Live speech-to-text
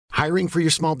Hiring for your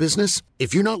small business?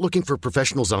 If you're not looking for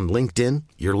professionals on LinkedIn,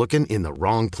 you're looking in the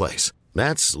wrong place.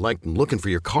 That's like looking for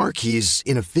your car keys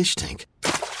in a fish tank.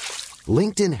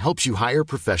 LinkedIn helps you hire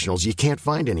professionals you can't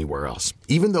find anywhere else,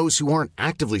 even those who aren't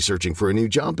actively searching for a new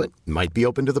job but might be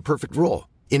open to the perfect role.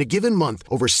 In a given month,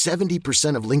 over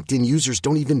 70% of LinkedIn users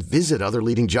don't even visit other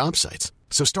leading job sites.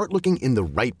 So start looking in the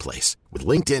right place. With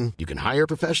LinkedIn, you can hire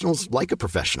professionals like a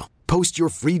professional. Post your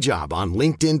free job on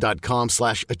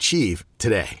linkedin.com/achieve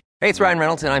today. Hey, it's Ryan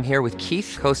Reynolds, and I'm here with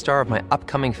Keith, co-star of my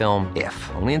upcoming film,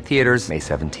 If, only in theaters May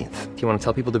 17th. Do you want to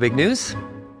tell people the big news?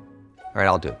 All right,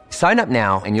 I'll do it. Sign up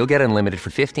now and you'll get unlimited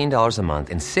for $15 a month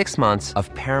and 6 months of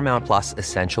Paramount Plus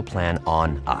Essential Plan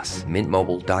on us.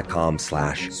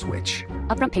 MintMobile.com/switch.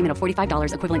 Upfront payment of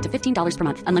 $45 equivalent to $15 per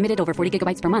month. Unlimited over 40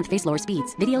 gigabytes per month. Face lower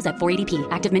speeds. Videos at 480p.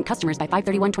 Active Mint customers by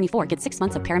 531.24 get 6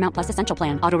 months of Paramount Plus Essential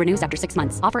Plan. Auto renews after 6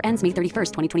 months. Offer ends May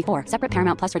 31st, 2024. Separate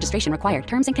Paramount Plus registration required.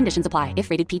 Terms and conditions apply if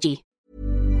rated PG.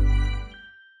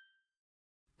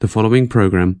 The following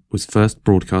programme was first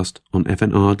broadcast on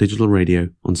FNR Digital Radio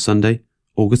on Sunday,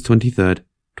 August 23rd,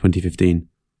 2015.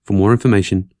 For more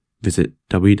information, visit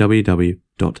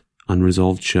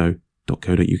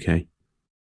www.unresolvedshow.co.uk.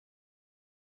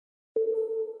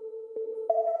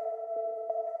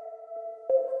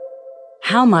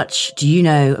 How much do you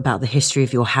know about the history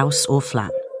of your house or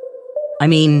flat? I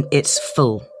mean, its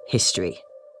full history.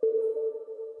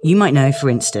 You might know, for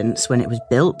instance, when it was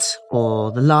built,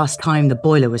 or the last time the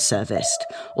boiler was serviced,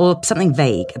 or something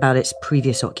vague about its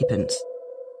previous occupants.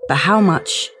 But how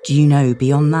much do you know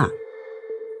beyond that?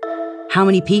 How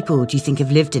many people do you think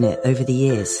have lived in it over the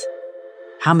years?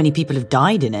 How many people have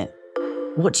died in it?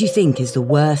 What do you think is the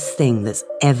worst thing that's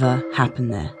ever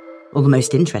happened there? Or the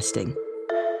most interesting?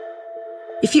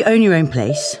 If you own your own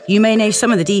place, you may know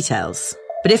some of the details.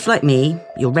 But if, like me,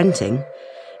 you're renting,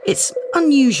 it's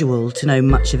unusual to know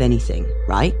much of anything,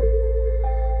 right?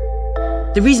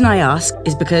 The reason I ask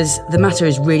is because the matter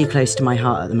is really close to my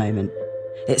heart at the moment.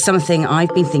 It's something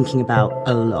I've been thinking about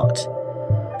a lot.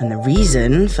 And the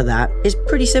reason for that is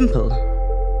pretty simple.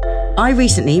 I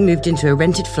recently moved into a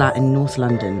rented flat in North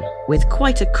London with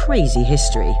quite a crazy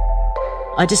history.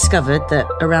 I discovered that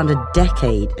around a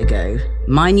decade ago,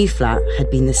 my new flat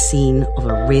had been the scene of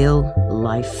a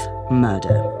real-life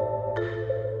murder.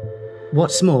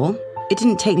 What's more, it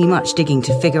didn't take me much digging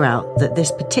to figure out that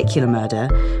this particular murder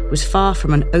was far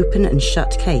from an open and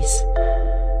shut case.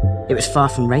 It was far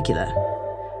from regular.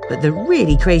 But the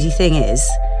really crazy thing is,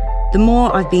 the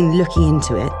more I've been looking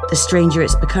into it, the stranger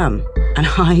it's become. And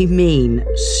I mean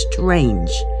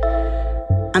strange.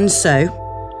 And so,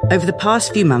 over the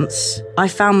past few months, I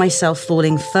found myself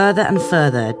falling further and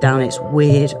further down its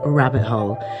weird rabbit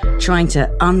hole, trying to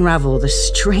unravel the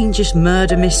strangest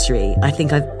murder mystery I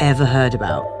think I've ever heard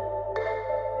about.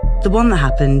 The one that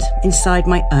happened inside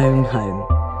my own home.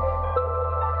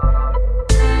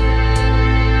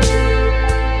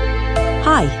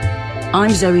 Hi,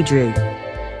 I'm Zoe Drew.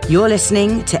 You're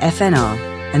listening to FNR,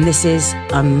 and this is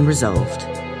Unresolved.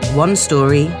 One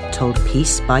story told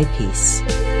piece by piece.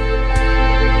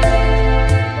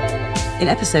 In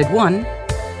episode 1,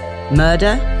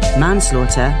 murder,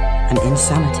 manslaughter, and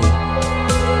insanity.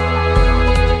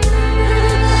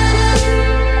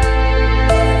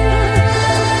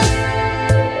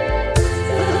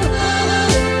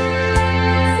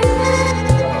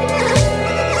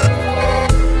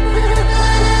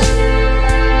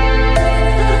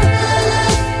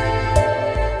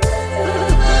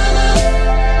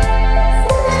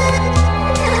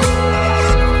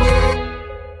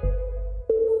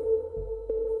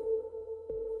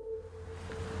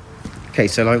 Okay,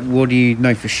 so what do you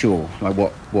know for sure?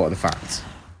 What are the facts?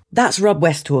 That's Rob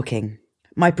West talking,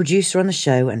 my producer on the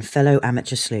show and fellow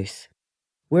amateur sleuth.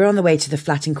 We're on the way to the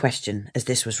flat in question as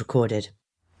this was recorded.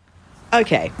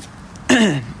 Okay,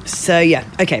 the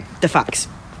facts.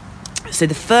 So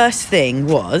the first thing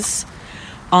was,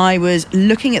 I was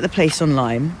looking at the place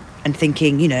online and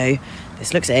thinking,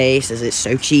 this looks ace as it's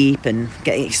so cheap, and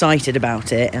getting excited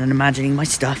about it and imagining my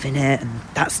stuff in it and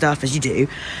that stuff as you do.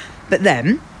 But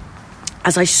then,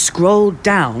 as I scrolled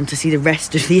down to see the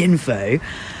rest of the info,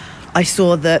 I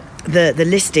saw that the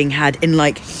listing had, in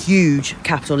huge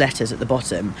capital letters at the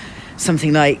bottom,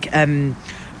 something like,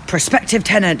 prospective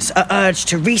tenants are urged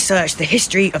to research the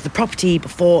history of the property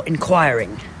before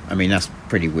inquiring. I mean, that's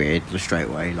pretty weird, straight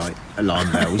away,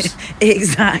 alarm bells.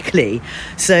 Exactly.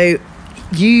 So,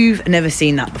 you've never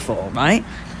seen that before, right?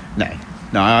 No,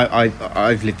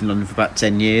 I've lived in London for about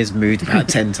 10 years, moved about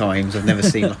 10 times. I've never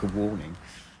seen a warning.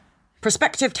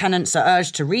 Prospective tenants are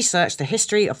urged to research the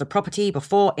history of the property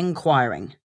before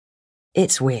inquiring.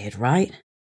 It's weird, right?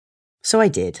 So I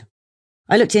did.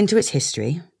 I looked into its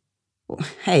history,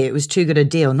 Hey, it was too good a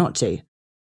deal not to.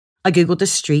 I googled the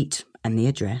street and the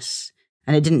address,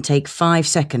 and it didn't take 5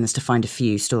 seconds to find a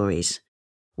few stories.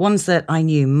 Ones that I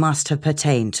knew must have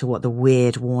pertained to what the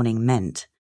weird warning meant.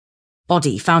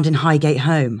 Body found in Highgate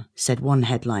home, said one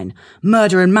headline.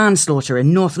 Murder and manslaughter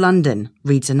in North London,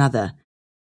 reads another.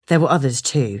 There were others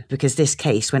too, because this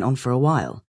case went on for a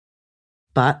while.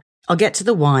 But I'll get to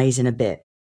the whys in a bit.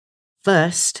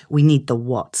 First, we need the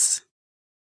whats.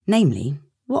 Namely,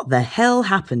 what the hell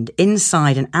happened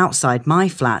inside and outside my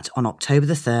flat on October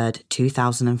the 3rd,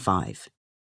 2005?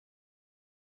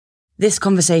 This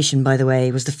conversation, by the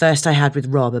way, was the first I had with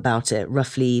Rob about it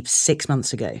roughly 6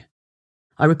 months ago.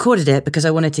 I recorded it because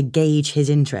I wanted to gauge his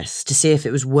interest, to see if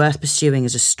it was worth pursuing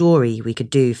as a story we could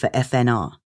do for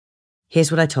FNR.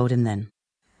 Here's what I told him then.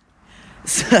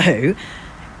 So,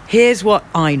 here's what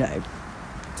I know.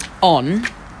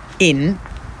 In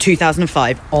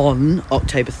 2005, on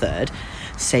October 3rd,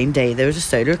 same day there was a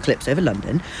solar eclipse over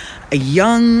London, a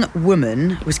young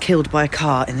woman was killed by a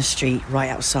car in the street right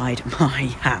outside my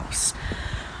house.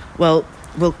 Well,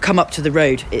 we'll come up to the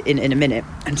road in a minute.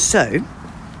 And so,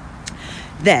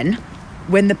 then,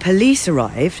 when the police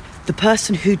arrived, the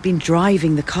person who'd been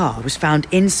driving the car was found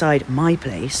inside my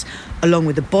place, along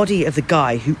with the body of the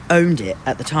guy who owned it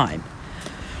at the time.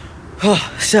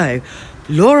 So,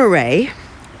 Laura Ray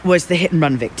was the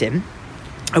hit-and-run victim.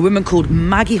 A woman called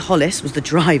Maggie Hollis was the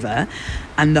driver,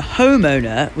 and the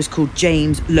homeowner was called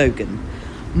James Logan.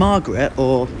 Margaret,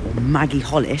 or Maggie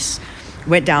Hollis,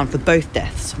 went down for both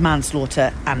deaths,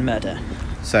 manslaughter and murder.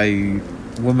 So,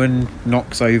 woman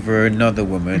knocks over another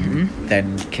woman,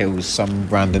 then kills some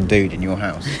random dude in your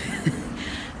house.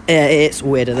 It's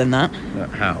weirder than that.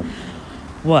 How?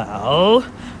 Well,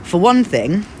 for one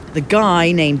thing, the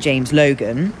guy named James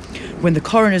Logan, when the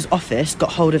coroner's office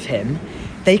got hold of him,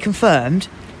 they confirmed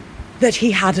that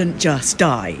he hadn't just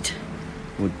died.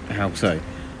 Well, how so?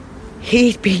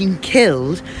 He'd been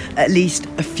killed at least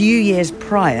a few years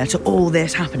prior to all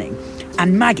this happening.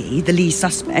 And Maggie, the lead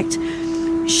suspect,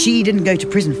 she didn't go to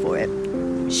prison for it.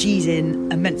 She's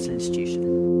in a mental institution.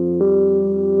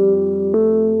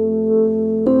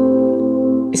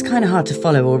 It's kind of hard to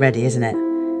follow already, isn't it?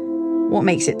 What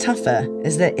makes it tougher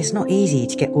is that it's not easy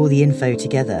to get all the info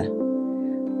together.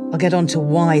 I'll get on to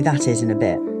why that is in a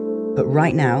bit. But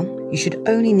right now, you should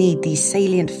only need these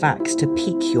salient facts to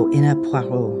pique your inner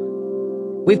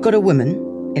Poirot. We've got a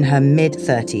woman in her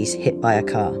mid-30s hit by a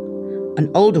car. An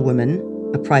older woman,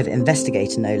 a private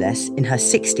investigator no less, in her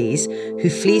 60s, who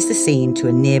flees the scene to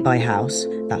a nearby house,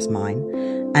 that's mine,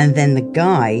 and then the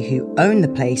guy who owned the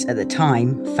place at the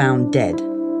time found dead.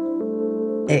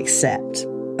 Except,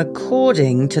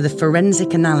 according to the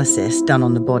forensic analysis done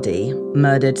on the body,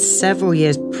 murdered several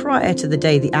years prior to the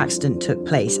day the accident took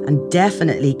place and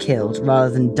definitely killed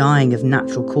rather than dying of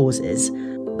natural causes,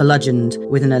 bludgeoned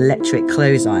with an electric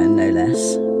clothes iron no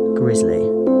less. Grisly.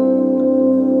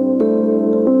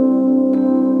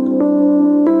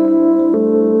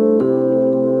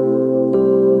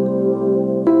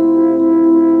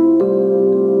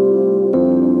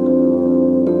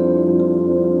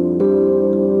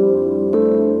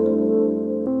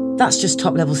 That's just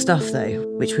top-level stuff, though,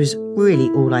 which was really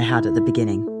all I had at the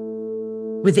beginning.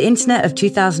 With the internet of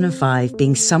 2005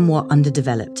 being somewhat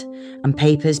underdeveloped and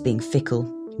papers being fickle,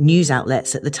 news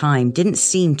outlets at the time didn't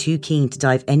seem too keen to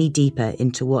dive any deeper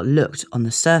into what looked, on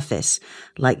the surface,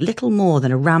 like little more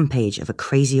than a rampage of a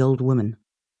crazy old woman.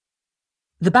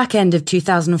 The back end of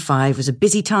 2005 was a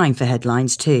busy time for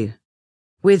headlines, too.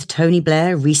 With Tony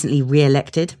Blair recently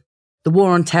re-elected, the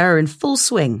war on terror in full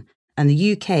swing, and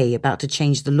the UK about to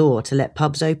change the law to let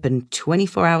pubs open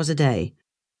 24 hours a day.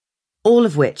 All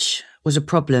of which was a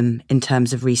problem in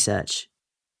terms of research.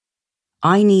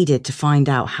 I needed to find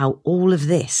out how all of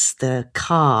this, the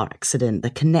car accident, the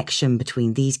connection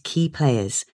between these key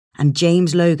players, and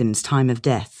James Logan's time of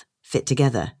death fit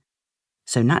together.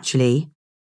 So naturally,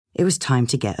 it was time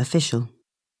to get official.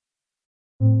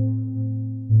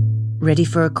 Ready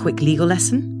for a quick legal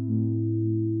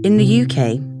lesson? In the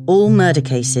UK, all murder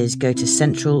cases go to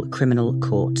Central Criminal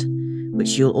Court,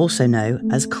 which you'll also know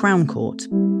as Crown Court.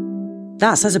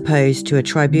 That's as opposed to a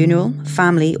tribunal,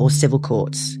 family or civil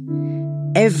courts.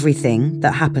 Everything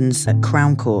that happens at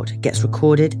Crown Court gets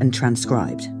recorded and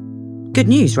transcribed. Good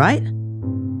news, right?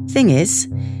 Thing is,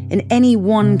 in any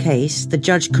one case, the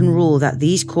judge can rule that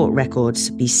these court records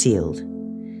be sealed.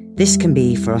 This can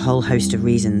be for a whole host of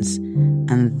reasons,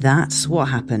 and that's what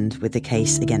happened with the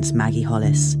case against Maggie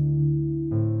Hollis.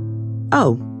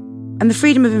 Oh, and the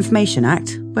Freedom of Information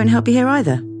Act won't help you here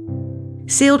either.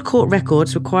 Sealed court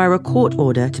records require a court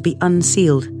order to be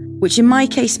unsealed, which in my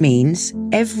case means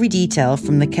every detail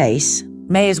from the case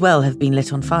may as well have been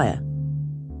lit on fire.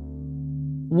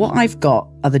 What I've got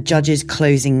are the judge's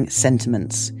closing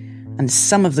sentiments and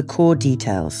some of the core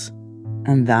details,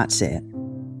 and that's it.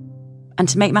 And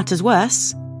to make matters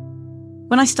worse,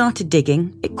 when I started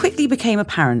digging, it quickly became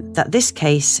apparent that this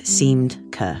case seemed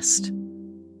cursed.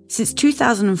 Since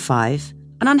 2005,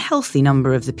 an unhealthy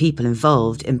number of the people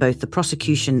involved in both the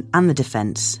prosecution and the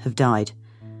defence have died,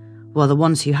 while the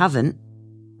ones who haven't,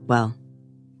 well,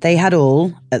 they had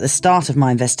all, at the start of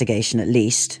my investigation at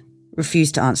least,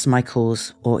 refused to answer my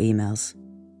calls or emails.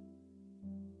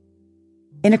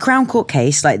 In a Crown Court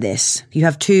case like this, you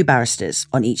have two barristers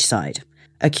on each side,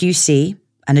 a QC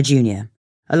and a junior,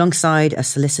 alongside a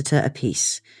solicitor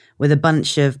apiece, with a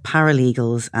bunch of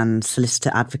paralegals and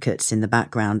solicitor advocates in the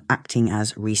background acting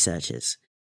as researchers.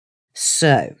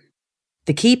 So,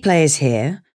 the key players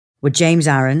here were James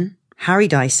Aaron, Harry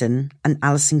Dyson and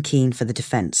Alison Keane for the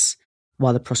defence,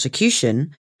 while the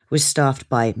prosecution was staffed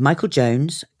by Michael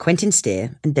Jones, Quentin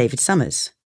Steer and David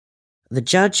Summers. The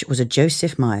judge was a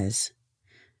Joseph Myers.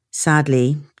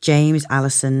 Sadly, James,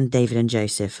 Alison, David and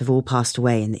Joseph have all passed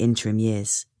away in the interim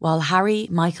years, while Harry,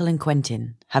 Michael and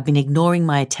Quentin have been ignoring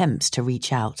my attempts to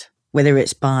reach out. Whether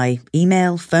it's by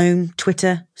email, phone,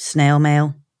 Twitter, snail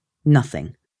mail,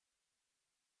 nothing.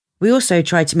 We also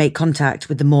tried to make contact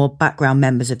with the more background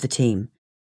members of the team,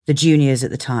 the juniors at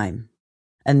the time,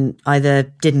 and either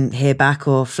didn't hear back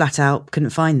or flat out couldn't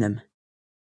find them.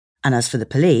 And as for the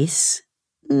police,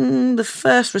 the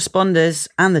first responders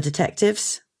and the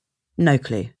detectives, no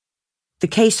clue. The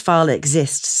case file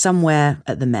exists somewhere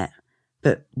at the Met,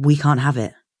 but we can't have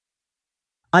it.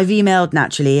 I've emailed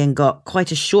naturally and got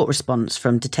quite a short response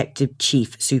from Detective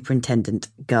Chief Superintendent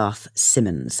Garth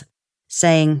Simmons,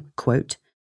 saying, quote,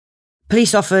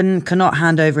 "Police often cannot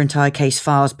hand over entire case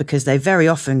files because they very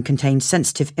often contain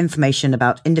sensitive information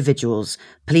about individuals,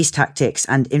 police tactics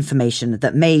and information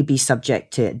that may be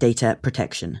subject to data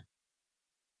protection."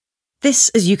 This,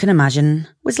 as you can imagine,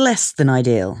 was less than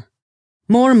ideal.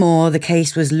 More and more, the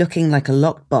case was looking like a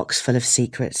locked box full of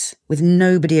secrets, with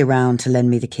nobody around to lend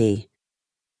me the key.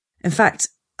 In fact,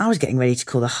 I was getting ready to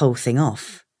call the whole thing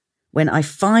off, when I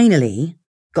finally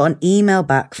got an email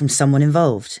back from someone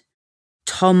involved.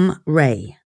 Tom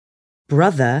Ray,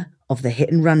 brother of the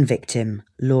hit-and-run victim,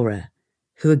 Laura,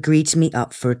 who agreed to meet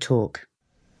up for a talk.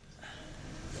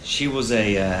 She was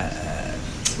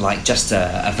just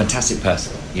a fantastic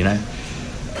person, you know?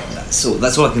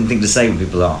 That's all I can think to say when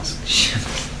people ask.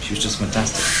 She was just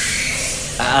fantastic.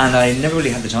 And I never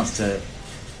really had the chance to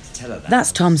tell her that.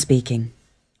 That's Tom speaking.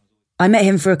 I met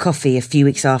him for a coffee a few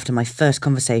weeks after my first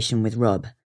conversation with Rob,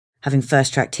 having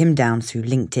first tracked him down through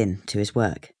LinkedIn to his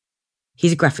work.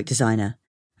 He's a graphic designer,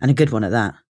 and a good one at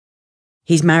that.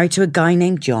 He's married to a guy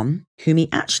named John, whom he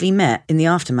actually met in the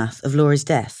aftermath of Laura's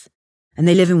death, and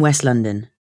they live in West London.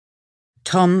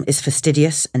 Tom is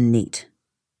fastidious and neat.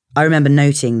 I remember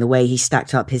noting the way he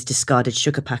stacked up his discarded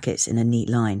sugar packets in a neat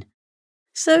line.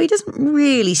 So he doesn't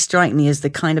really strike me as the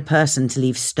kind of person to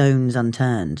leave stones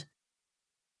unturned.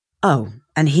 Oh,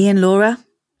 and he and Laura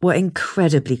were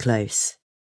incredibly close.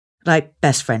 Like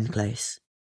best friend close.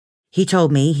 He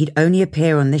told me he'd only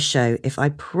appear on this show if I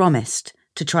promised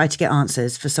to try to get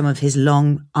answers for some of his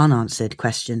long, unanswered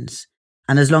questions,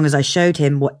 and as long as I showed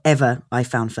him whatever I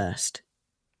found first.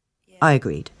 I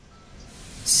agreed.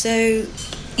 So,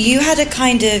 you had a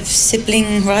kind of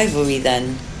sibling rivalry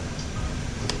then?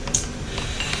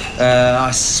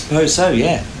 I suppose so,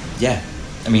 yeah. Yeah.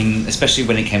 I mean, especially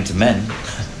when it came to men.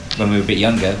 When we were a bit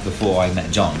younger, before I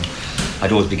met John,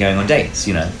 I'd always be going on dates,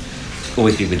 you know.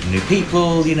 Always be with new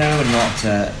people, you know, and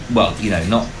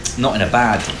not in a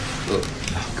bad... Oh,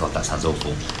 God, that sounds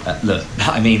awful.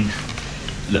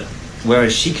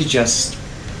 Whereas she could just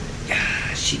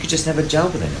never gel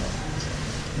with anyone.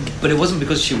 But it wasn't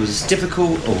because she was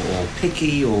difficult or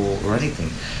picky or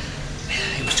anything.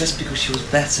 It was just because she was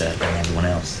better than everyone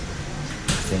else,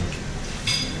 I think.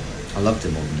 I loved her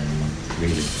more than anyone,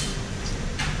 really.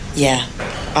 Yeah,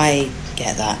 I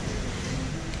get that.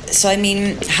 So, I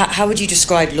mean, how would you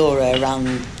describe Laura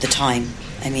around the time,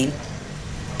 I mean?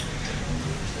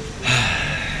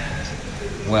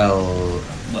 Well,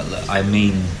 I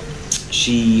mean,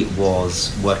 she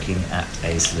was working at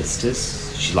a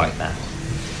solicitor's. She liked that.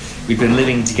 We'd been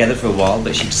living together for a while,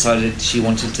 but she decided she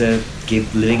wanted to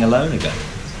give living alone a go.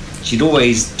 She'd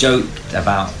always joked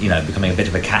about, you know, becoming a bit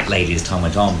of a cat lady as time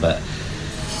went on, but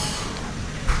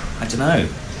I don't know.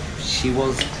 She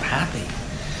was happy.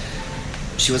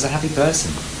 She was a happy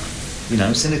person. You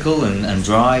know, cynical and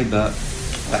dry, but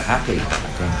happy, I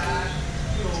think.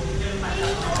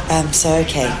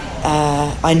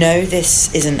 I know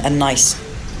this isn't a nice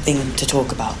thing to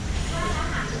talk about,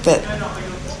 But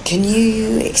can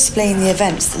you explain the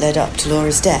events that led up to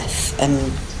Laura's death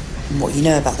and what you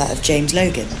know about that of James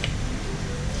Logan?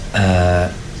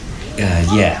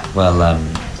 Yeah, well,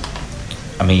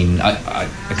 I mean, I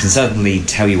can certainly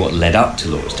tell you what led up to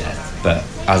Laura's death, but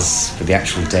as for the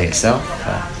actual day itself,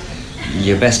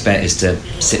 your best bet is to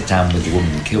sit down with the woman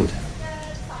who killed her.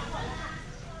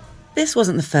 This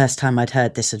wasn't the first time I'd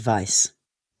heard this advice.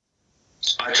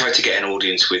 I'd try to get an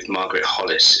audience with Margaret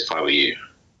Hollis if I were you.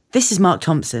 This is Mark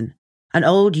Thompson, an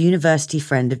old university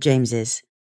friend of James's,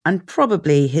 and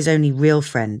probably his only real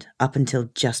friend up until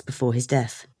just before his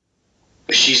death.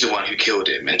 She's the one who killed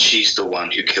him, and she's the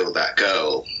one who killed that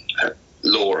girl,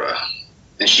 Laura,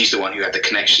 and she's the one who had the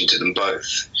connection to them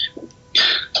both.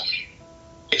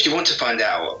 If you want to find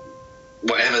out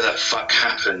whatever the fuck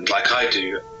happened, like I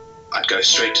do, I'd go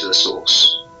straight to the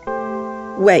source.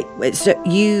 Wait, so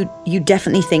you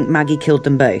definitely think Maggie killed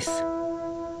them both?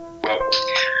 Well,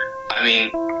 I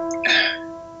mean,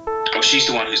 well, she's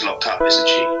the one who's locked up, isn't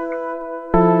she?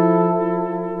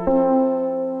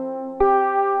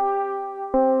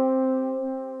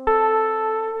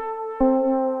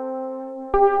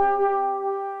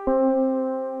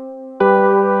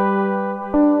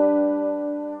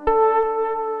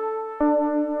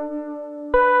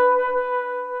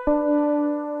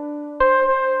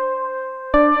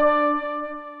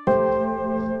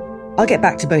 I'll get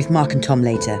back to both Mark and Tom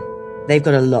later. They've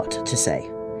got a lot to say.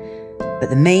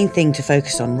 But the main thing to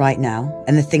focus on right now,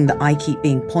 and the thing that I keep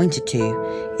being pointed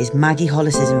to, is Maggie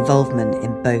Hollis's involvement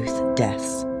in both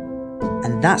deaths.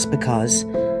 And that's because,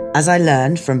 as I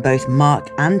learned from both Mark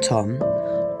and Tom,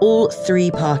 all three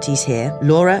parties here,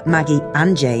 Laura, Maggie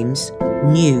and James,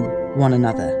 knew one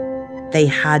another. They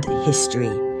had history.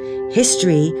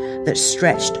 History that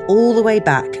stretched all the way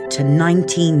back to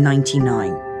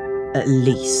 1999, at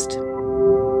least.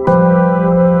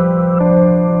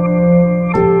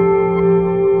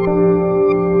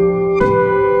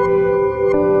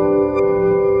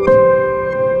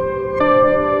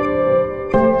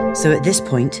 So at this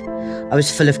point, I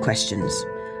was full of questions.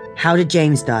 How did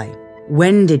James die?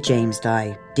 When did James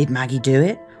die? Did Maggie do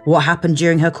it? What happened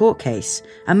during her court case?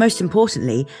 And most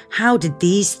importantly, how did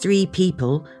these three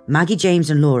people, Maggie, James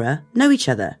and Laura, know each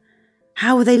other?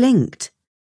 How were they linked?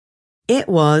 It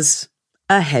was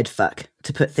a headfuck,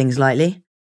 to put things lightly.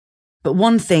 But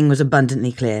one thing was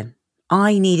abundantly clear.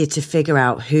 I needed to figure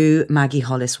out who Maggie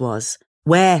Hollis was,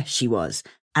 where she was,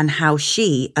 and how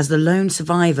she, as the lone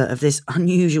survivor of this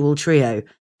unusual trio,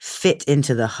 fit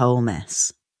into the whole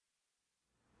mess.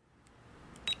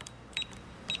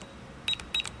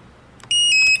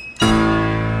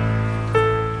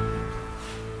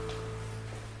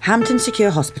 Hampton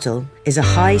Secure Hospital is a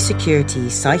high-security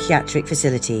psychiatric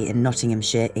facility in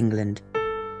Nottinghamshire, England.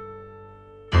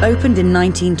 Opened in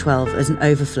 1912 as an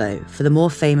overflow for the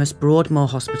more famous Broadmoor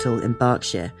Hospital in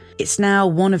Berkshire, it's now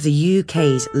one of the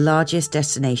UK's largest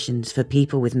destinations for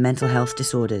people with mental health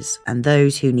disorders and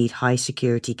those who need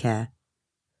high-security care.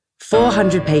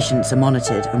 400 patients are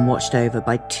monitored and watched over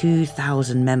by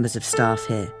 2,000 members of staff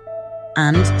here.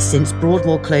 And since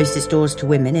Broadmoor closed its doors to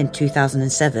women in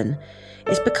 2007,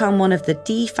 it's become one of the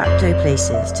de facto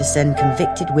places to send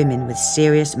convicted women with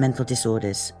serious mental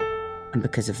disorders. And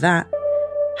because of that,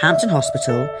 Hampton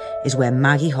Hospital is where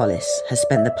Maggie Hollis has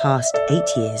spent the past 8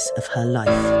 years of her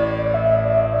life.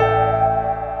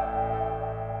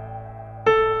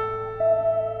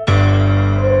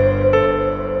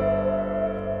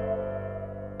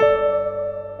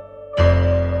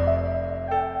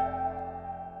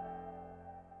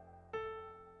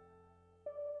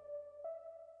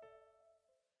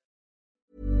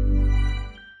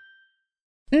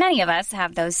 Many of us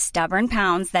have those stubborn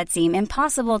pounds that seem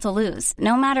impossible to lose,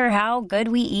 no matter how good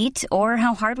we eat or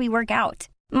how hard we work out.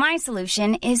 My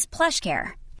solution is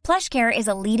PlushCare. PlushCare is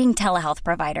a leading telehealth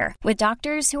provider with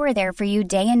doctors who are there for you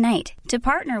day and night to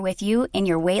partner with you in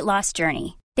your weight loss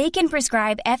journey. They can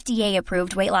prescribe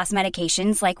FDA-approved weight loss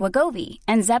medications like Wegovy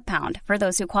and Zepbound for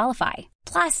those who qualify.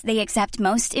 Plus, they accept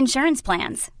most insurance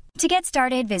plans. To get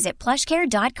started, visit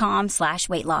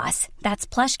plushcare.com/weightloss. That's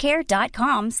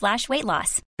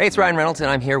plushcare.com/weightloss. Hey, it's Ryan Reynolds, and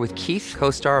I'm here with Keith,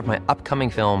 co-star of my upcoming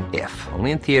film, If,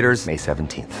 only in theaters May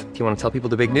 17th. Do you want to tell people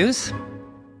the big news?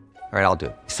 All right, I'll do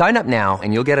it. Sign up now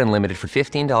and you'll get unlimited for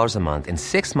 $15 a month and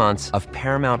 6 months of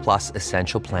Paramount Plus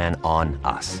Essential Plan on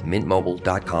us.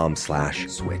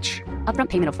 MintMobile.com/switch. Upfront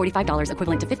payment of $45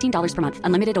 equivalent to $15 per month.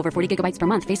 Unlimited over 40 gigabytes per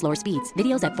month. Face lower speeds.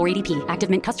 Videos at 480p. Active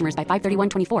Mint customers by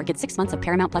 531.24 get 6 months of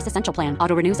Paramount Plus Essential Plan.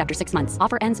 Auto renews after 6 months.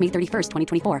 Offer ends May 31st,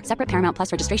 2024. Separate Paramount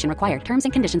Plus registration required. Terms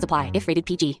and conditions apply if rated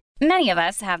PG. Many of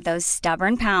us have those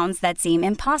stubborn pounds that seem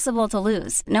impossible to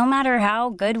lose, no matter how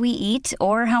good we eat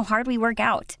or how hard we work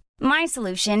out. My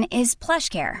solution is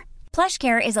PlushCare.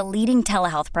 PlushCare is a leading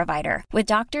telehealth provider with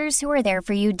doctors who are there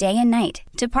for you day and night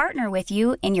to partner with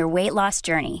you in your weight loss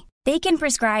journey. They can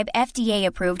prescribe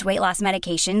FDA-approved weight loss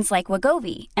medications like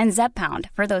Wegovy and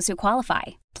Zepbound for those who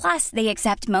qualify. Plus, they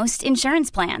accept most insurance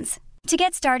plans. To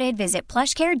get started, visit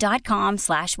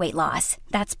plushcare.com/weightloss.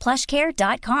 That's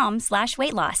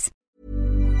plushcare.com/weightloss.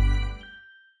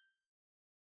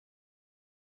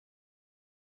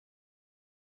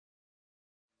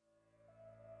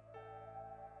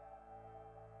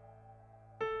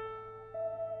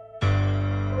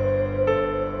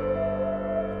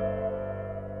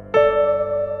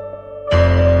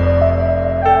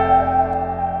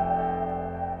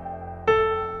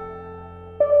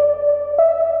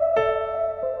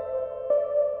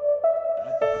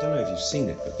 Seen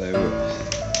it, but there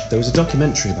was a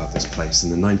documentary about this place in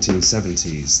the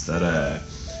 1970s that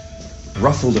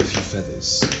ruffled a few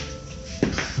feathers.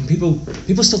 And people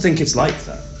still think it's like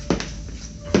that.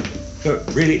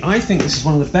 But really, I think this is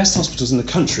one of the best hospitals in the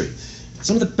country.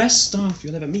 Some of the best staff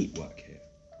you'll ever meet work here.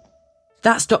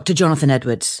 That's Dr. Jonathan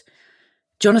Edwards.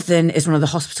 Jonathan is one of the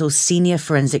hospital's senior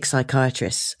forensic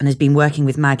psychiatrists and has been working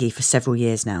with Maggie for several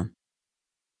years now.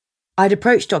 I'd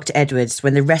approached Dr. Edwards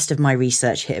when the rest of my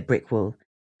research hit a brick wall,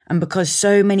 and because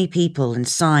so many people and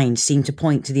signs seemed to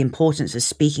point to the importance of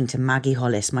speaking to Maggie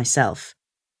Hollis myself,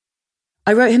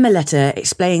 I wrote him a letter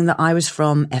explaining that I was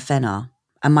from FNR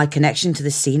and my connection to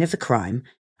the scene of the crime,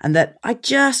 and that I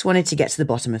just wanted to get to the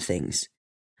bottom of things.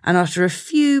 And after a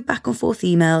few back and forth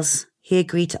emails, he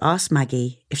agreed to ask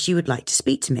Maggie if she would like to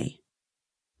speak to me.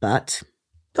 But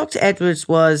Dr. Edwards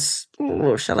was,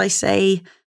 shall I say,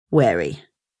 wary.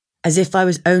 As if I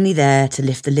was only there to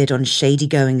lift the lid on shady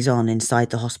goings-on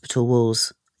inside the hospital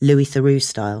walls, Louis Theroux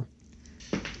style.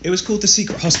 It was called The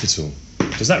Secret Hospital.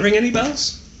 Does that ring any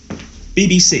bells?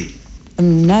 BBC.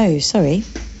 No, sorry.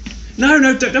 No,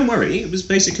 don't worry. It was a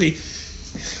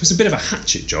bit of a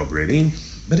hatchet job, really.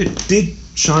 But it did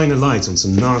shine a light on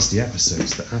some nasty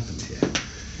episodes that happened here.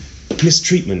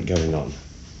 Mistreatment going on.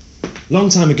 Long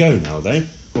time ago now, though,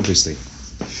 obviously.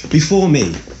 Before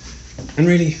me. And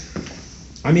really,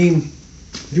 I mean,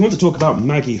 if you want to talk about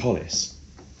Maggie Hollis,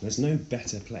 there's no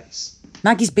better place.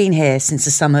 Maggie's been here since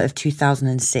the summer of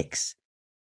 2006.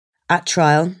 At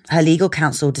trial, her legal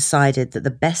counsel decided that the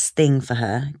best thing for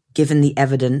her, given the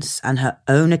evidence and her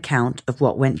own account of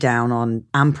what went down on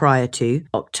and prior to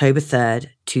October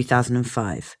 3rd,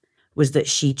 2005, was that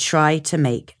she tried to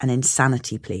make an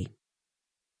insanity plea.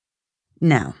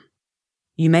 Now,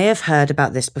 you may have heard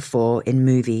about this before in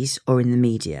movies or in the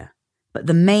media. But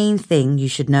the main thing you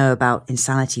should know about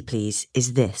insanity pleas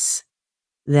is this.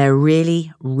 They're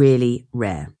really, really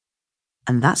rare.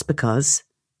 And that's because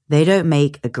they don't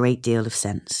make a great deal of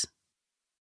sense.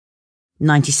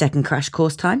 90-second crash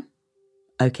course time?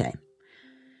 Okay.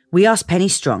 We asked Penny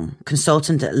Strong,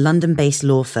 consultant at London-based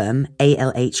law firm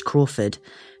ALH Crawford,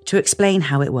 to explain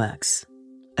how it works.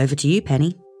 Over to you,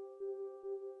 Penny.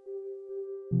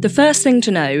 The first thing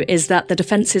to know is that the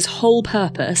defence's whole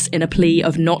purpose in a plea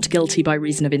of not guilty by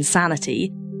reason of insanity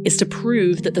is to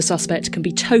prove that the suspect can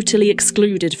be totally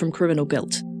excluded from criminal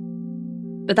guilt.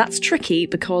 But that's tricky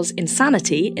because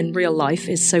insanity in real life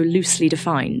is so loosely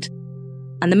defined.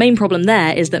 And the main problem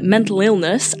there is that mental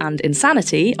illness and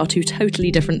insanity are two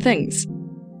totally different things.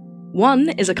 One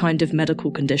is a kind of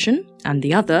medical condition, and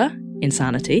the other,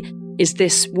 insanity, is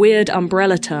this weird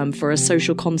umbrella term for a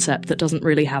social concept that doesn't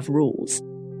really have rules.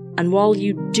 And while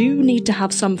you do need to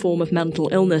have some form of mental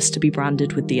illness to be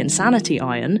branded with the insanity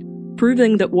iron,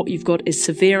 proving that what you've got is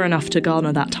severe enough to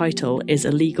garner that title is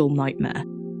a legal nightmare.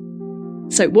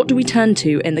 So what do we turn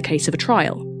to in the case of a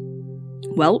trial?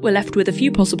 Well, we're left with a few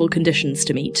possible conditions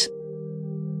to meet.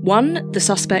 1, the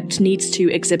suspect needs to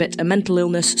exhibit a mental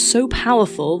illness so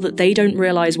powerful that they don't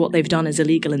realise what they've done is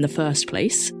illegal in the first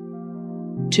place.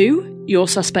 2, your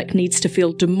suspect needs to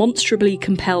feel demonstrably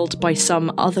compelled by some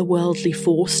otherworldly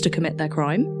force to commit their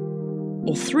crime.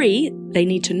 Or 3, they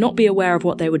need to not be aware of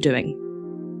what they were doing.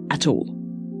 At all.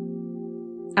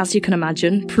 As you can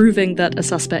imagine, proving that a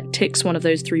suspect ticks one of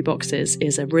those 3 boxes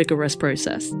is a rigorous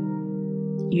process.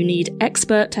 You need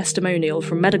expert testimonial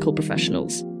from medical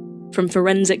professionals. from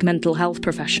forensic mental health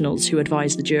professionals who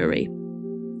advise the jury.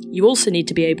 You also need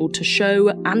to be able to show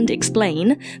and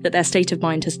explain that their state of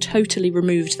mind has totally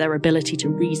removed their ability to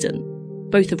reason,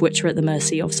 both of which are at the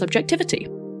mercy of subjectivity.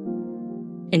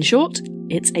 In short,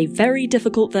 it's a very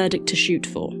difficult verdict to shoot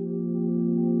for.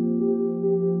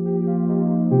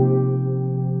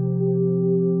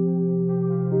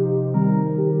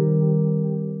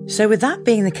 So with that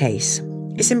being the case,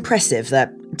 it's impressive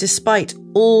that, despite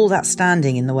all that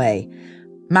standing in the way,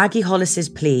 Maggie Hollis's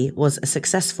plea was a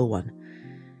successful one.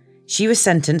 She was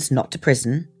sentenced not to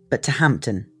prison, but to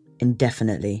Hampton,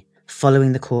 indefinitely,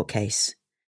 following the court case.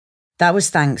 That was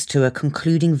thanks to a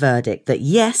concluding verdict that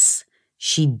yes,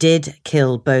 she did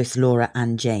kill both Laura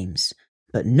and James,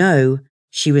 but no,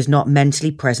 she was not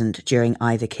mentally present during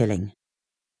either killing.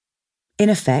 In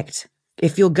effect,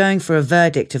 if you're going for a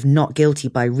verdict of not guilty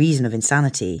by reason of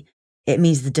insanity, it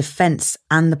means the defence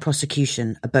and the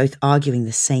prosecution are both arguing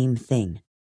the same thing.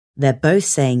 They're both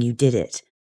saying you did it.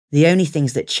 The only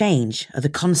things that change are the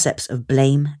concepts of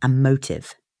blame and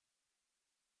motive.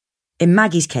 In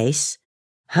Maggie's case,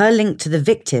 her link to the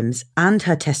victims and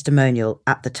her testimonial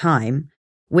at the time,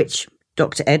 which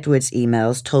Dr. Edwards'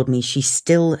 emails told me she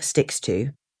still sticks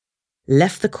to,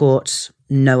 left the courts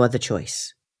no other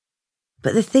choice.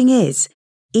 But the thing is,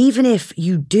 even if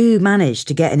you do manage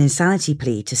to get an insanity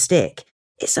plea to stick,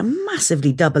 it's a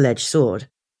massively double-edged sword.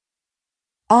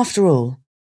 After all,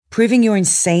 proving you're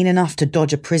insane enough to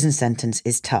dodge a prison sentence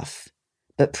is tough,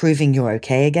 but proving you're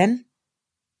okay again?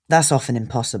 That's often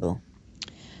impossible.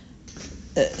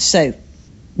 So,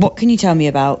 what can you tell me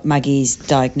about Maggie's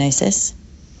diagnosis?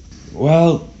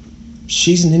 Well,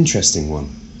 she's an interesting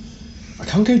one. I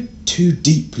can't go too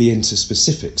deeply into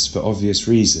specifics for obvious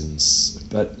reasons,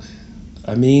 but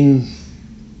I mean,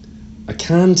 I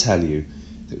can tell you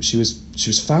that she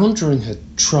was found during her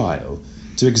trial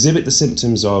to exhibit the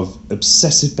symptoms of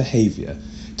obsessive behaviour,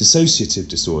 dissociative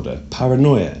disorder,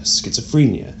 paranoia,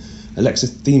 schizophrenia,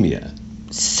 alexithymia.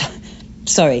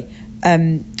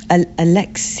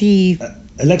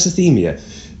 Alexithymia.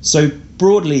 So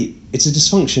broadly, it's a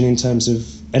dysfunction in terms of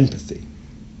empathy.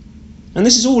 And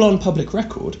this is all on public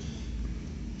record.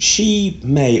 She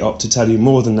may opt to tell you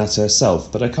more than that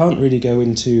herself, but I can't really go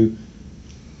into...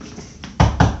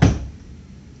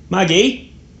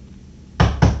 Maggie?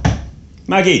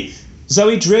 Maggie,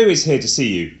 Zoe Drew is here to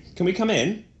see you. Can we come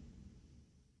in?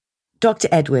 Dr.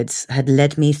 Edwards had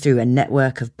led me through a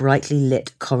network of brightly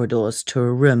lit corridors to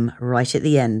a room right at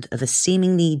the end of a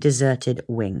seemingly deserted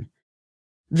wing.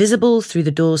 Visible through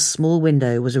the door's small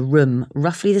window was a room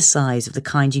roughly the size of the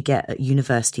kind you get at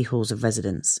university halls of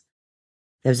residence.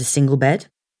 There was a single bed,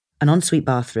 an ensuite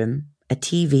bathroom, a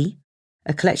TV,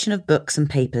 a collection of books and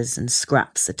papers and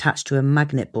scraps attached to a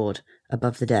magnet board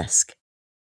above the desk,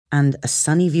 and a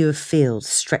sunny view of fields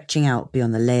stretching out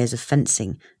beyond the layers of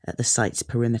fencing at the site's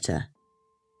perimeter.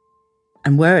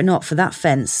 And were it not for that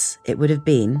fence, it would have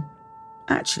been,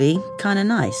 actually, kind of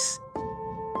nice.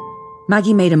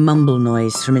 Maggie made a mumble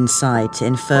noise from inside to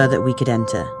infer that we could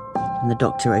enter, and the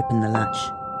doctor opened the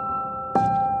latch.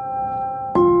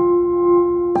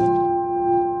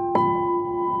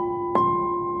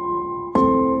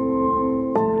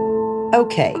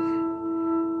 Okay,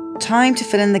 time to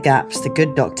fill in the gaps the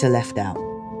good doctor left out.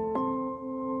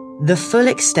 The full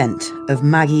extent of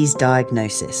Maggie's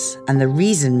diagnosis and the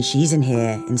reason she's in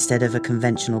here instead of a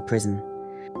conventional prison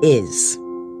is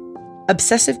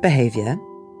obsessive behaviour,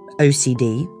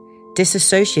 OCD,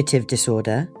 dissociative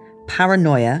disorder,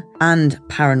 paranoia and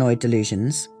paranoid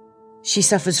delusions. She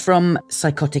suffers from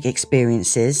psychotic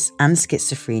experiences and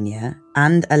schizophrenia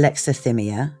and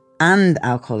alexithymia and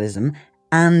alcoholism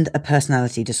and a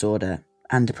personality disorder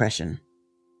and depression.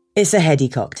 It's a heady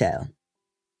cocktail.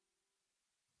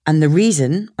 And the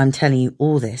reason I'm telling you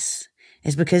all this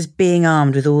is because being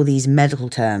armed with all these medical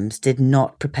terms did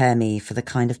not prepare me for the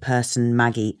kind of person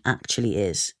Maggie actually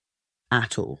is.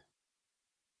 At all.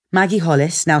 Maggie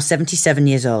Hollis, now 77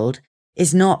 years old,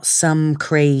 is not some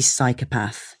crazed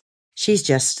psychopath. She's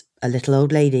just a little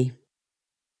old lady.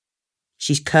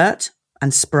 She's curt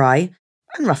and spry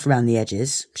and rough around the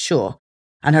edges, sure,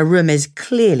 and her room is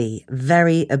clearly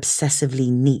very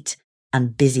obsessively neat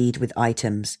and busied with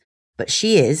items, but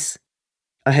she is,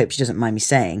 I hope she doesn't mind me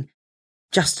saying,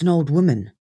 just an old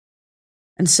woman.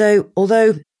 And so,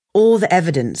 although all the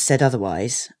evidence said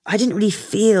otherwise, I didn't really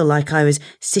feel like I was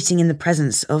sitting in the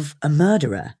presence of a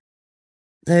murderer.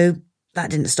 Though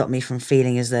that didn't stop me from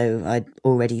feeling as though I'd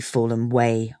already fallen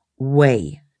way,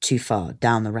 way too far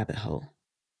down the rabbit hole.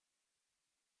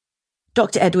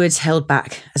 Dr. Edwards held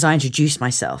back as I introduced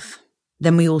myself.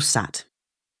 Then we all sat.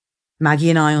 Maggie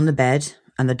and I on the bed,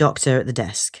 and the doctor at the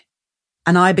desk.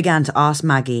 and I began to ask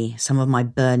Maggie some of my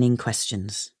burning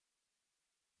questions.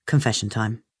 Confession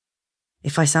time.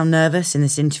 If I sound nervous in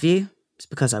this interview, it's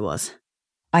because I was.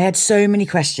 I had so many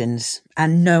questions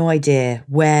and no idea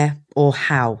where or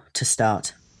how to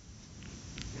start.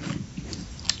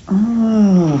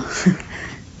 Oh,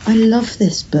 I love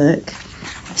this book.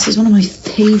 This is one of my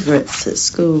favourites at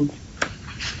school.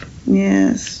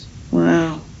 Yes,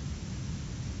 well,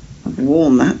 I've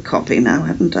worn that copy now,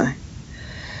 haven't I?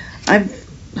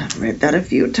 I've read that a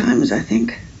few times, I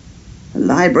think. The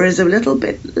library's a little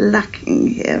bit lacking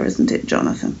here, isn't it,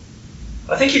 Jonathan?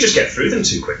 I think you just get through them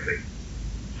too quickly.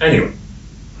 Anyway,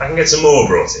 I can get some more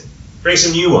brought in. Bring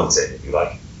some new ones in, if you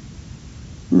like.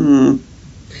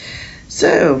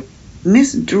 So,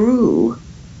 Miss Drew,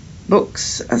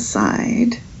 books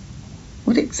aside,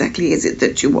 what exactly is it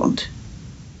that you want?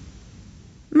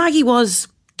 Maggie was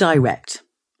direct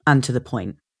and to the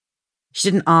point. She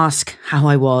didn't ask how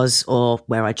I was or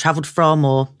where I travelled from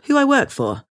or who I work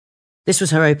for. This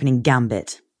was her opening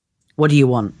gambit. What do you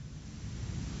want?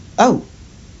 Oh,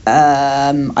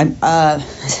 I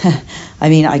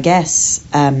guess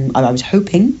I was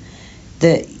hoping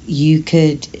that you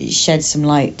could shed some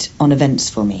light on events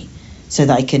for me so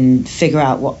that I can figure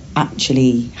out what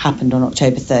actually happened on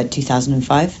October 3rd,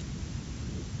 2005.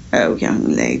 Oh,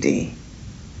 young lady.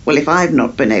 Well, if I've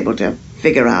not been able to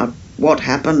figure out what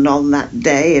happened on that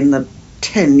day in the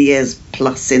 10 years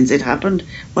plus since it happened,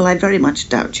 well, I very much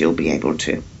doubt you'll be able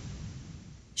to.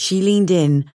 She leaned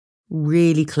in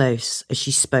really close as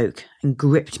she spoke and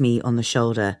gripped me on the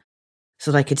shoulder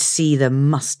so that I could see the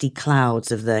musty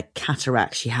clouds of the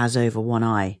cataract she has over one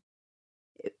eye.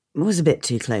 It was a bit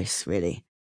too close, really.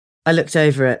 I looked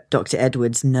over at Dr.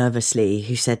 Edwards nervously,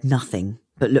 who said nothing,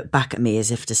 but looked back at me as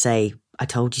if to say, I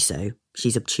told you so,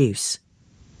 she's obtuse.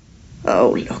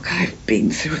 Oh, look, I've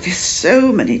been through this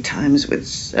so many times with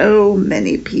so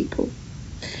many people.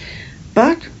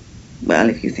 But, well,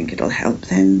 if you think it'll help,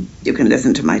 then you can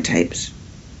listen to my tapes.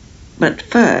 But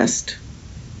first,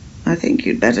 I think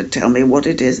you'd better tell me what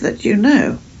it is that you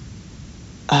know.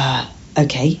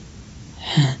 Okay.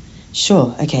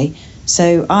 Sure, okay.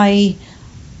 So I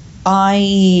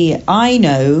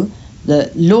know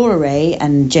that Laura Ray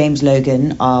and James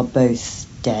Logan are both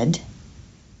dead.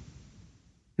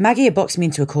 Maggie had boxed me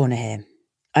into a corner here.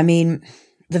 I mean,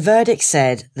 the verdict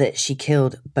said that she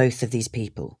killed both of these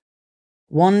people.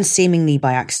 One seemingly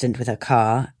by accident with her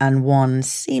car, and one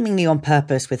seemingly on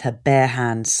purpose with her bare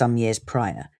hands some years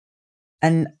prior.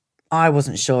 And I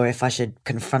wasn't sure if I should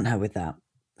confront her with that,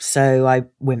 so I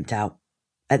wimped out.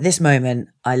 At this moment,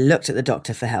 I looked at the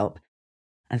doctor for help,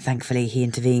 and thankfully he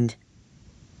intervened.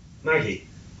 Maggie,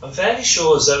 I'm fairly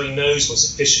sure Zoe knows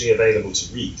what's officially available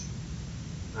to read.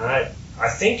 I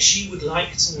think she would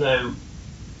like to know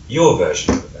your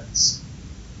version of events.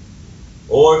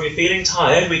 Or if you're feeling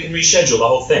tired, we can reschedule the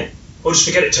whole thing. Or just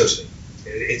forget it totally.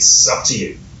 It's up to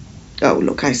you. Oh,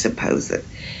 look, I suppose that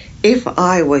if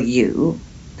I were you,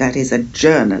 that is a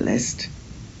journalist,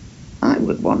 I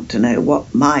would want to know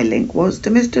what my link was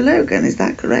to Mr. Logan, is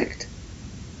that correct?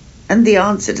 And the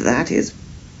answer to that is,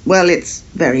 well, it's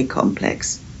very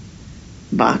complex.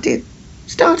 But it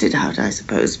started out, I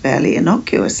suppose, fairly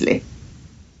innocuously.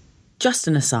 Just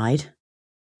an aside.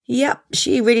 Yep,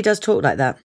 she really does talk like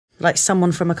that. Like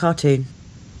someone from a cartoon.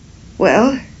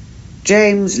 Well,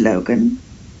 James Logan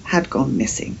had gone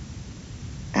missing.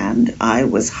 And I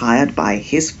was hired by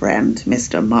his friend,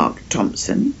 Mr. Mark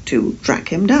Thompson, to track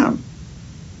him down.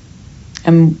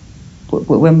 And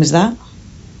when was that?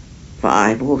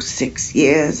 5 or 6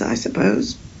 years, I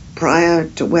suppose, prior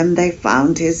to when they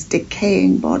found his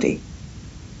decaying body.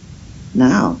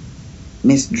 Now,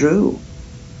 Miss Drew,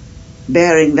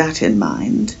 bearing that in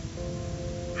mind,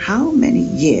 how many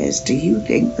years do you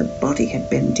think the body had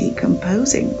been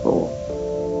decomposing for?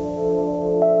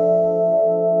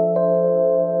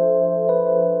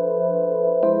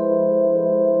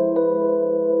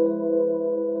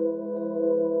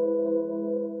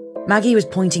 Maggie was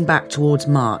pointing back towards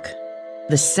Mark,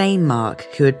 the same Mark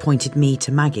who had pointed me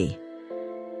to Maggie.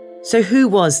 So who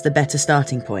was the better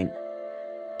starting point?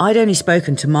 I'd only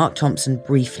spoken to Mark Thompson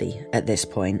briefly at this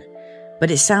point,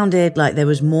 but it sounded like there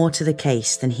was more to the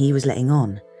case than he was letting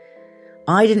on.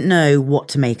 I didn't know what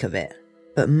to make of it,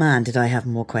 but man did I have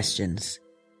more questions.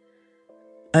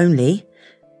 Only,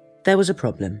 there was a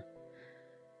problem.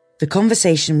 The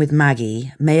conversation with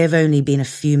Maggie may have only been a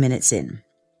few minutes in,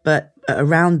 but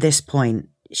around this point,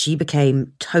 she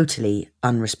became totally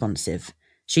unresponsive.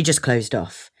 She just closed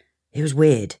off. It was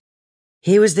weird.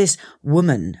 Here was this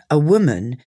woman, a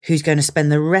woman who's going to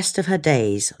spend the rest of her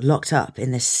days locked up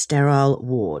in this sterile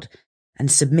ward, and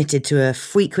submitted to a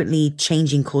frequently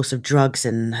changing course of drugs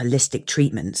and holistic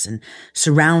treatments and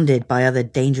surrounded by other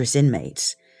dangerous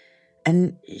inmates.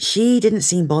 And she didn't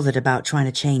seem bothered about trying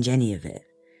to change any of it.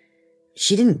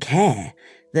 She didn't care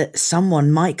that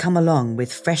someone might come along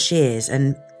with fresh ears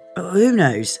and, who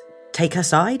knows, take her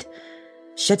side?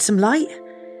 Shed some light?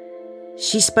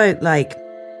 She spoke like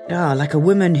a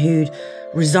woman who'd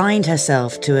resigned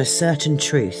herself to a certain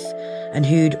truth and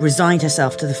who'd resigned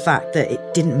herself to the fact that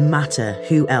it didn't matter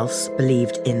who else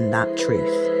believed in that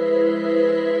truth.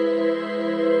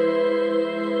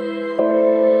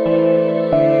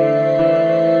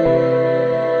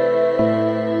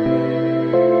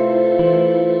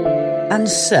 And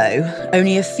so,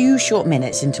 only a few short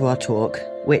minutes into our talk,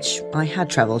 which I had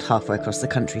travelled halfway across the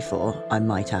country for, I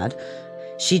might add,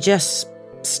 she just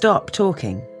stopped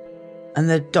talking, and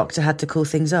the doctor had to call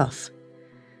things off.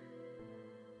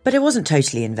 But it wasn't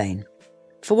totally in vain.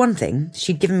 For one thing,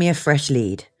 she'd given me a fresh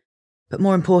lead. But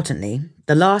more importantly,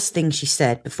 the last thing she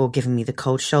said before giving me the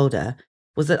cold shoulder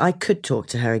was that I could talk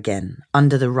to her again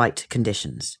under the right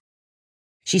conditions.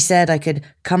 She said I could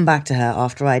come back to her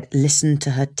after I'd listened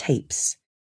to her tapes,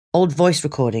 old voice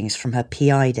recordings from her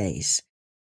PI days.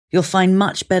 You'll find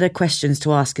much better questions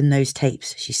to ask in those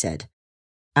tapes, she said,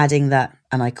 adding that,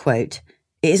 and I quote,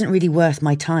 it isn't really worth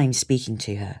my time speaking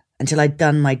to her until I'd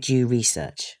done my due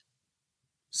research.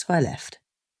 So I left.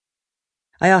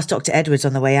 I asked Dr. Edwards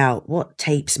on the way out what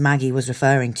tapes Maggie was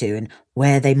referring to and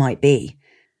where they might be,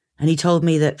 and he told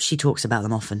me that she talks about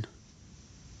them often.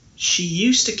 She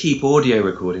used to keep audio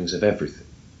recordings of everything.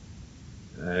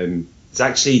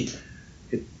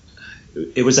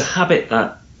 It was a habit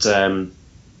that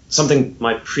something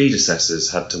my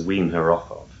predecessors had to wean her off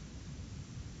of.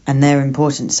 And they're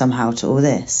important somehow to all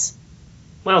this?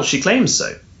 Well, she claims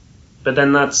so. But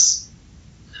then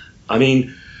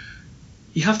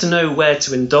you have to know where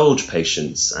to indulge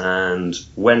patients and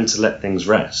when to let things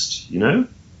rest, you know?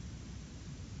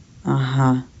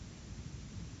 Uh-huh.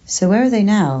 So where are they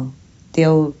now? The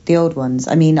old ones?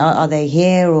 I mean, are they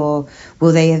here, or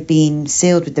will they have been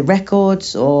sealed with the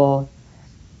records, or...?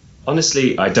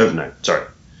 Honestly, I don't know. Sorry.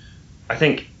 I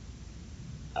think...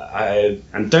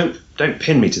 and don't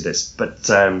pin me to this, but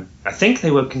I think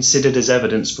they were considered as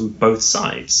evidence from both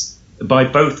sides, by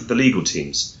both of the legal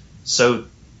teams. So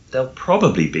they'll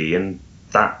probably be in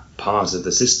that part of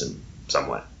the system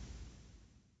somewhere.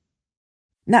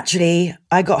 Naturally,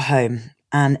 I got home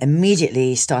and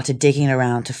immediately started digging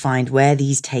around to find where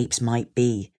these tapes might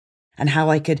be and how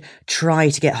I could try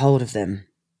to get hold of them.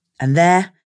 And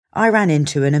there, I ran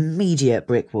into an immediate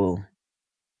brick wall.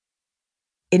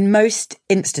 In most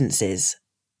instances,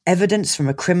 evidence from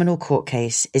a criminal court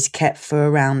case is kept for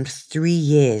around 3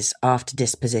 years after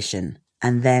disposition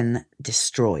and then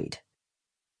destroyed.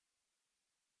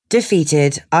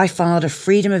 Defeated, I filed a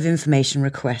Freedom of Information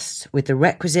request with the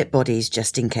requisite bodies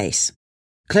just in case,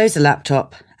 closed the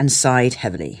laptop and sighed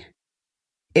heavily.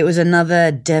 It was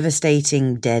another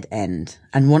devastating dead end,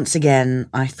 and once again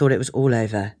I thought it was all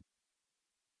over.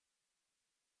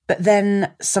 But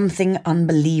then something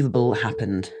unbelievable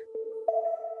happened.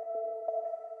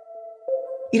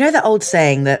 You know that old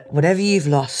saying that whatever you've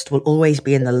lost will always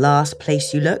be in the last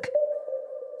place you look?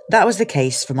 That was the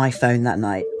case for my phone that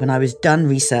night when I was done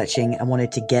researching and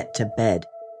wanted to get to bed.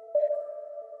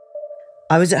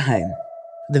 I was at home,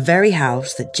 the very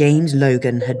house that James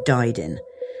Logan had died in,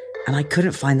 and I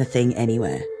couldn't find the thing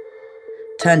anywhere.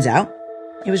 Turns out,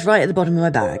 it was right at the bottom of my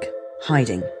bag,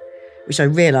 hiding, which I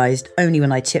realised only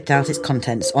when I tipped out its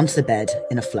contents onto the bed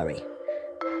in a flurry.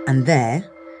 And there,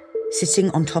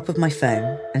 sitting on top of my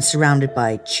phone and surrounded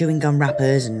by chewing gum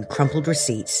wrappers and crumpled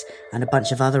receipts and a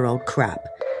bunch of other old crap,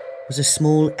 was a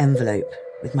small envelope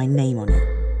with my name on it.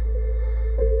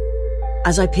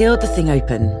 As I peeled the thing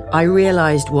open, I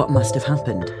realised what must have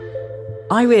happened.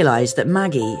 I realised that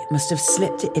Maggie must have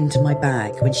slipped it into my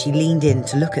bag when she leaned in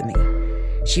to look at me.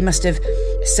 She must have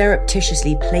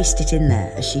surreptitiously placed it in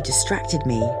there as she distracted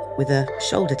me with a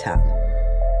shoulder tap.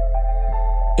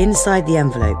 Inside the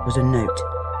envelope was a note,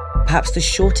 perhaps the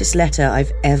shortest letter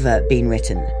I've ever been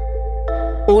written.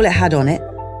 All it had on it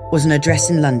was an address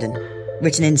in London,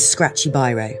 written in scratchy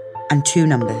biro, and 2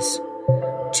 numbers,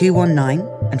 219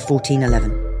 and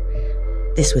 1411.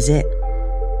 This was it.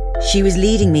 She was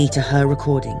leading me to her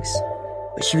recordings,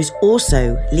 but she was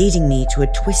also leading me to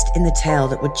a twist in the tale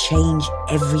that would change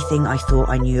everything I thought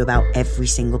I knew about every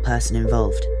single person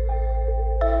involved.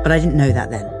 But I didn't know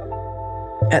that then.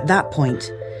 At that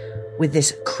point, with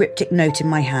this cryptic note in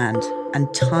my hand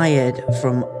and tired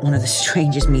from one of the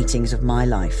strangest meetings of my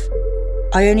life,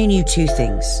 I only knew 2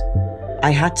 things. I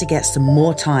had to get some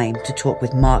more time to talk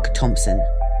with Mark Thompson,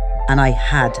 and I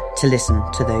had to listen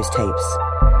to those tapes.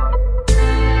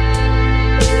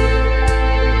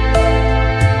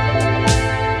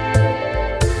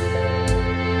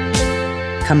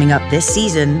 Coming up this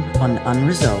season on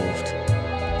Unresolved.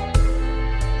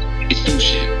 It's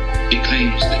bullshit. It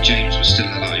claims that James was still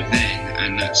alive then,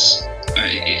 and that's...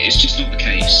 it's just not the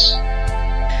case.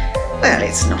 Well,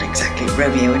 it's not exactly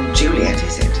Romeo and Juliet,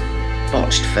 is it?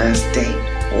 Botched first date,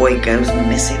 boy goes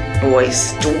missing, boy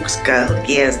stalks girl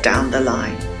years down the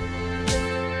line.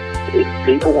 If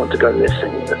people want to go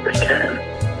missing, that they can.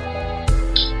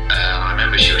 I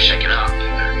remember she was shaken up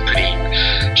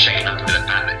with the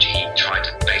fact that he tried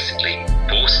to basically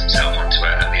force himself onto her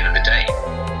at the end of the day.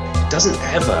 It doesn't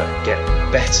ever get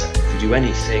better if you do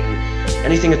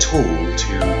anything at all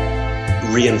to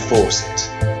reinforce it.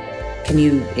 Can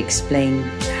you explain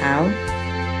how?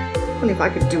 Well, if I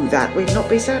could do that, we'd not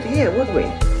be sat here, would we?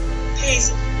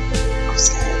 Please, I'm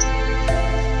scared.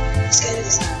 I'm scared of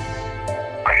this now.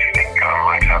 I think I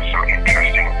might have some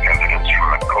interesting evidence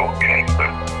from a court case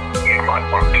that you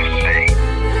might want to see.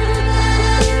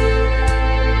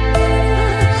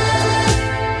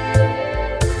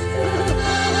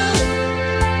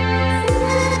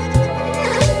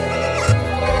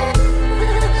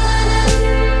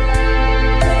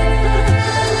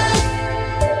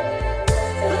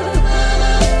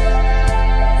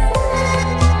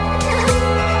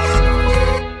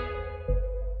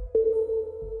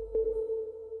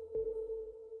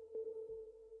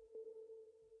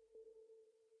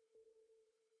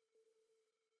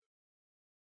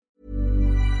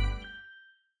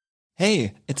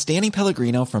 Hey, it's Danny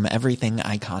Pellegrino from Everything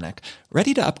Iconic.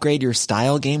 Ready to upgrade your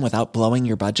style game without blowing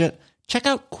your budget? Check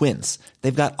out Quince.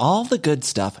 They've got all the good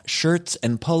stuff, shirts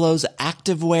and polos,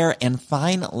 activewear, and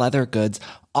fine leather goods,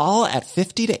 all at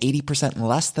 50 to 80%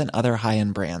 less than other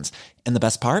high-end brands. And the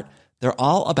best part? They're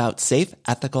all about safe,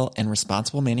 ethical, and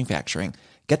responsible manufacturing.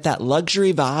 Get that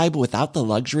luxury vibe without the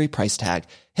luxury price tag.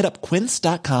 Hit up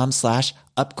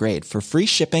quince.com/upgrade for free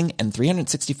shipping and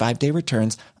 365-day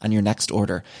returns on your next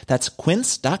order. That's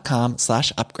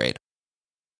quince.com/upgrade.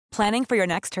 Planning for your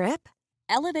next trip?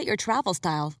 Elevate your travel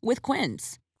style with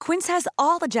Quince. Quince has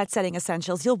all the jet-setting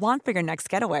essentials you'll want for your next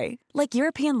getaway, like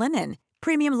European linen,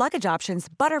 premium luggage options,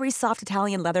 buttery soft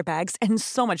Italian leather bags, and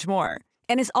so much more.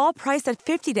 And is all priced at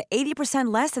 50 to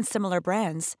 80% less than similar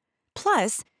brands.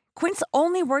 Plus, Quince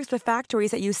only works with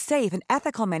factories that use safe and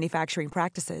ethical manufacturing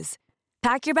practices.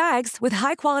 Pack your bags with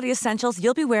high-quality essentials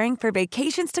you'll be wearing for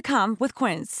vacations to come with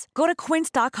Quince. Go to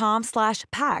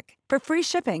quince.com/pack for free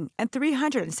shipping and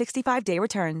 365-day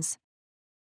returns.